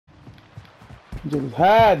Just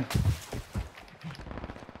hide.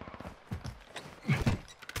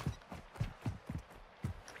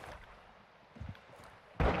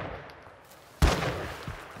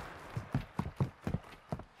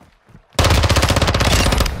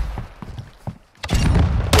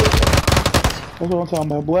 That's what I'm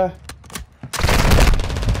talking about, boy.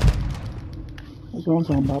 That's what I'm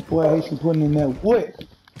talking about, boy. I hate you putting in that wood.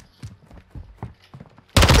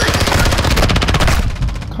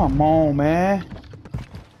 Come on, man.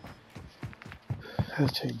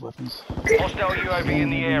 Let's check weapons. Hostile UAV in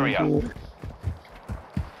the area. Good.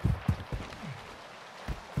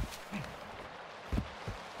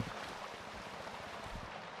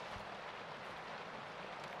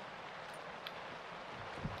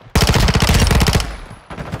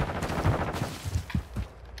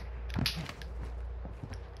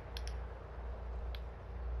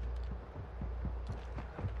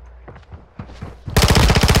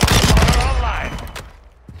 Online.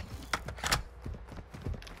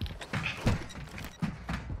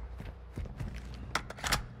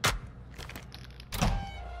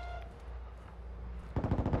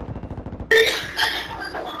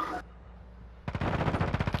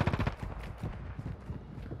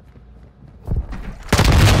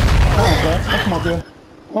 Don't come up here.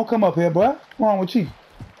 Don't come up here, boy. What's wrong with you?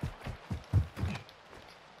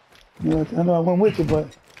 Yeah, I know I went with you, but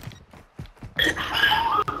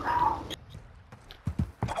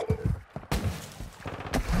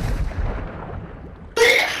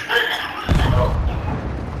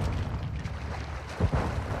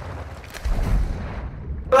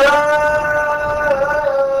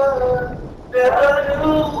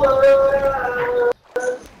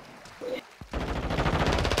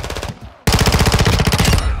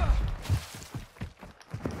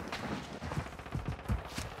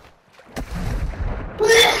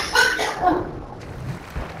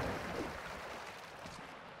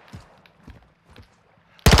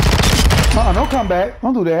don't come back.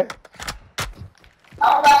 Don't do that.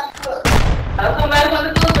 I'll come back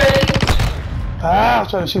when the food's ready. Ah, I was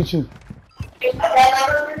trying to shoot you.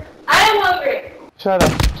 I am hungry. Shut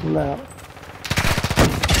up. Too loud.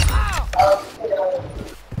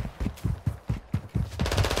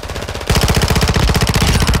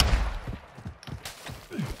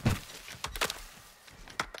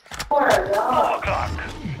 O'clock.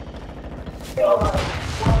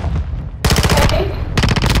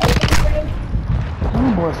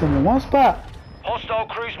 Them boys in one spot. Hostile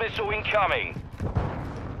cruise missile incoming.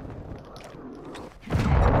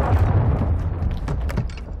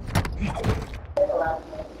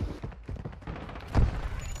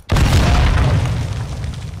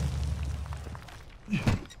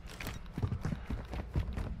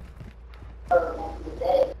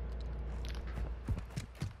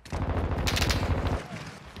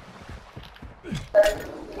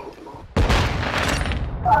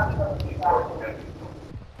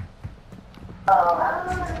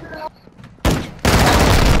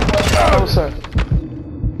 Oh, sir.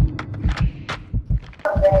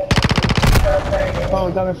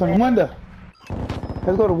 Oh, down in from the window.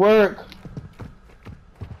 Let's go to work.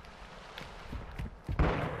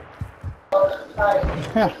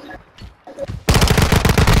 Yeah.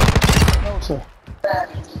 No, sir.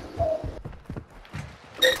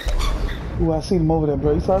 Ooh, I seen him over there,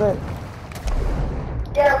 bro. You saw that?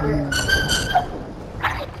 Yeah.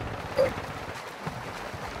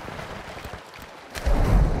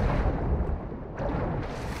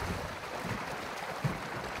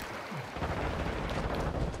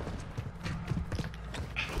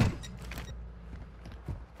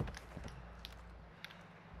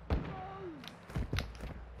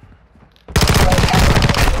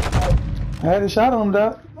 I had a shot on him,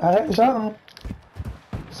 Doc. I had a shot on him.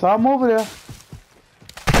 Saw him over there.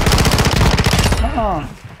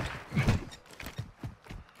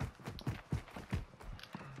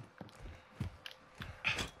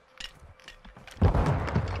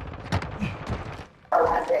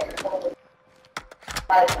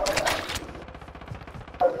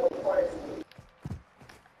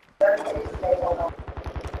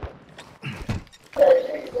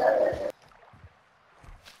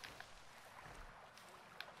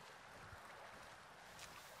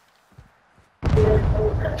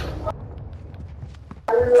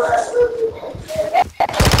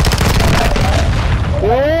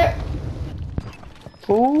 Yeah.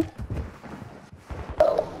 Fool.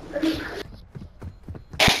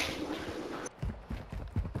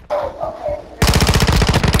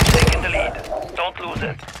 Taking the lead. Don't lose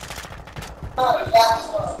it.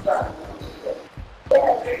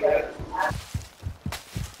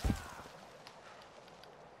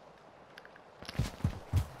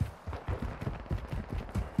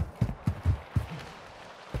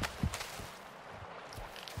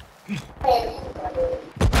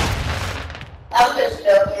 I'm just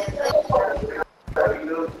joking.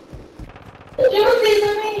 You see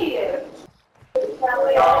me.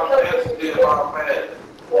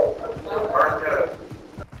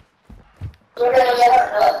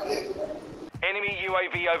 Enemy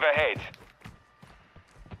UAV overhead.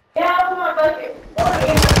 Yeah, I'm my bucket.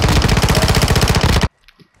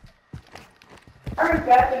 I'm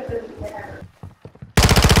grabbing this.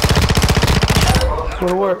 Go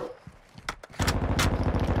to work.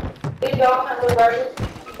 They don't have the burgers.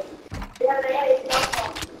 Yeah, they had it.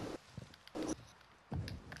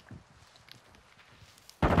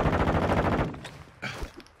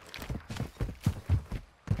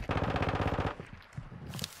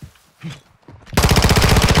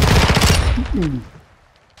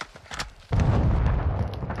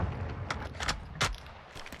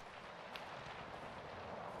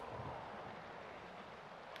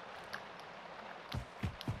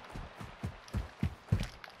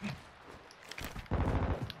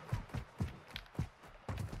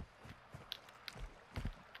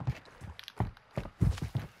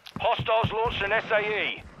 Hostiles launched an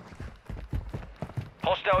SAE.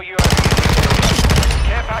 Hostile UAV.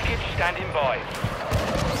 Care package standing by.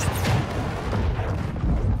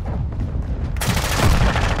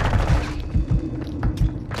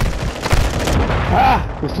 Ah!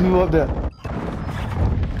 There's two up there.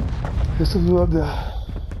 There's two up there.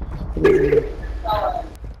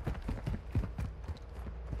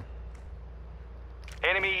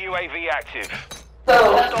 Enemy UAV active. So,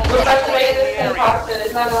 we're about to make this imposter.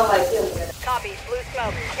 It's not gonna like kill me. Copy. Blue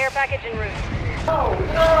smoke. Care package en route. Oh, you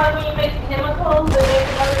know what I mean? Make chemicals and make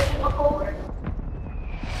another chemical.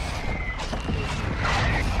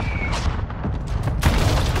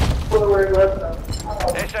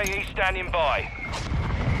 SAE standing by.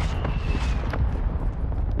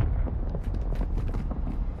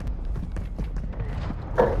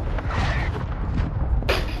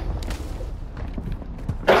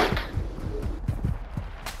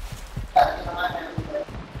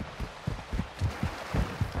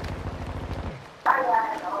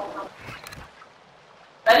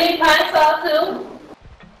 I need pine saw too.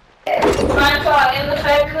 Pine saw in the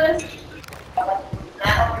fabulous.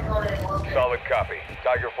 Solid copy.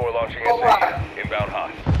 Tiger 4 launching SAE. Inbound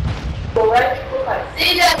hot.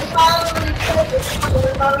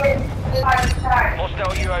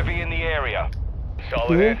 Hostile UAV in the area.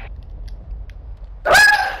 Solid hit.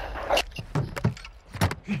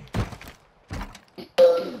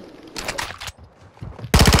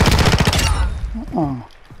 Oh.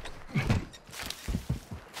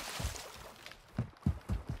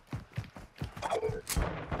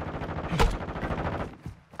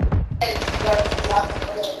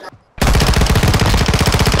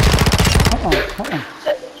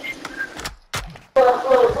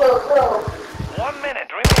 One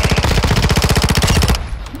minute remaining.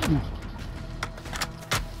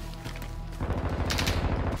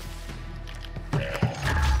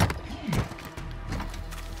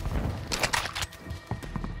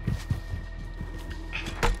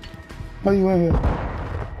 How you in here?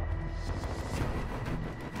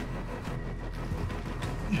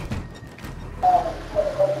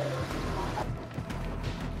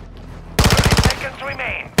 Seconds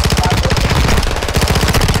remain.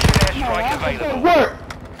 Airstrike available. Work!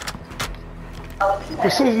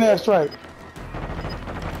 Precision airstrike.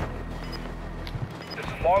 This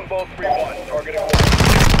is Longbow 3-1. Targeting.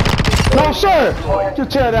 No, sir!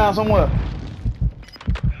 Just tear down somewhere.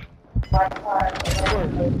 10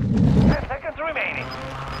 seconds remaining.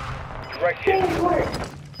 Direct hit.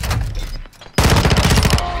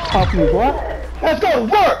 Off you, boy. Let's go,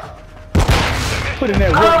 work! Put in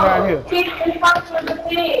that work right here.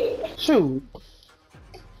 Shoot.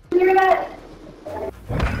 Hear that?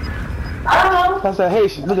 I don't know. That's that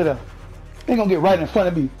Haitian. Look at that. They gonna get right in front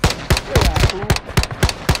of me.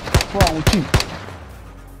 What's wrong with you?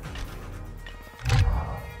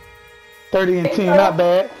 30 and 10, not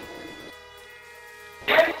bad.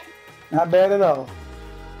 Not bad at all.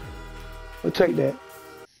 We'll take that.